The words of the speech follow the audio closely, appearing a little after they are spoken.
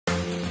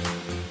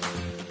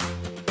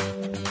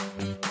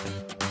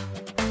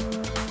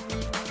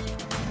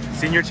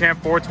Senior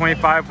champ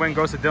 425 win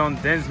goes to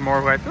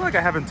Dinsmoor, who I feel like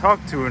I haven't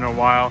talked to in a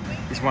while.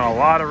 He's won a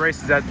lot of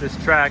races at this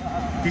track.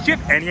 Did you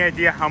have any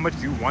idea how much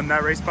you won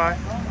that race by?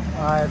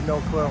 I have no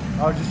clue.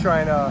 I was just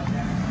trying to,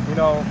 you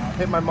know,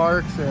 hit my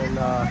marks and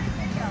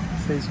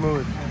stay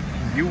smooth.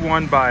 You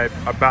won by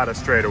about a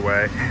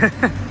straightaway.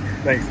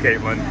 Thanks,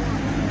 Caitlin.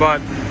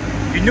 But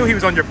you knew he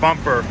was on your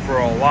bumper for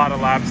a lot of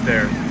laps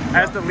there.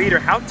 As the leader,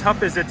 how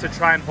tough is it to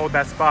try and hold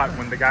that spot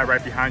when the guy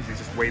right behind you is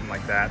just waiting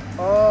like that?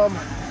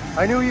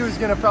 I knew he was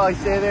gonna probably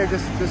stay there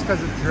just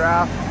because of the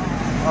draft.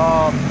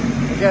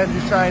 Again,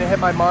 just trying to hit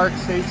my mark,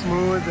 stay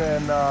smooth,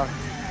 and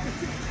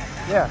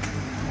yeah.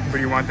 Who do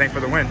you want to thank for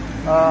the win?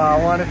 I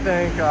want to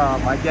thank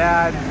my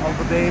dad,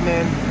 Uncle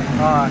Damon,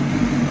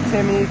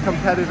 Timmy,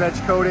 Competitive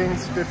Edge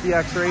Coatings,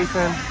 50X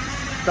Racing,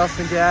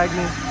 Dustin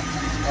Gagney,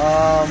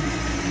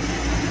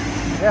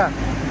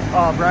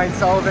 Brian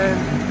Sullivan.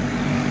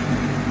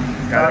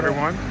 Got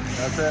everyone?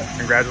 That's it.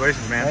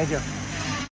 Congratulations, man. Thank you.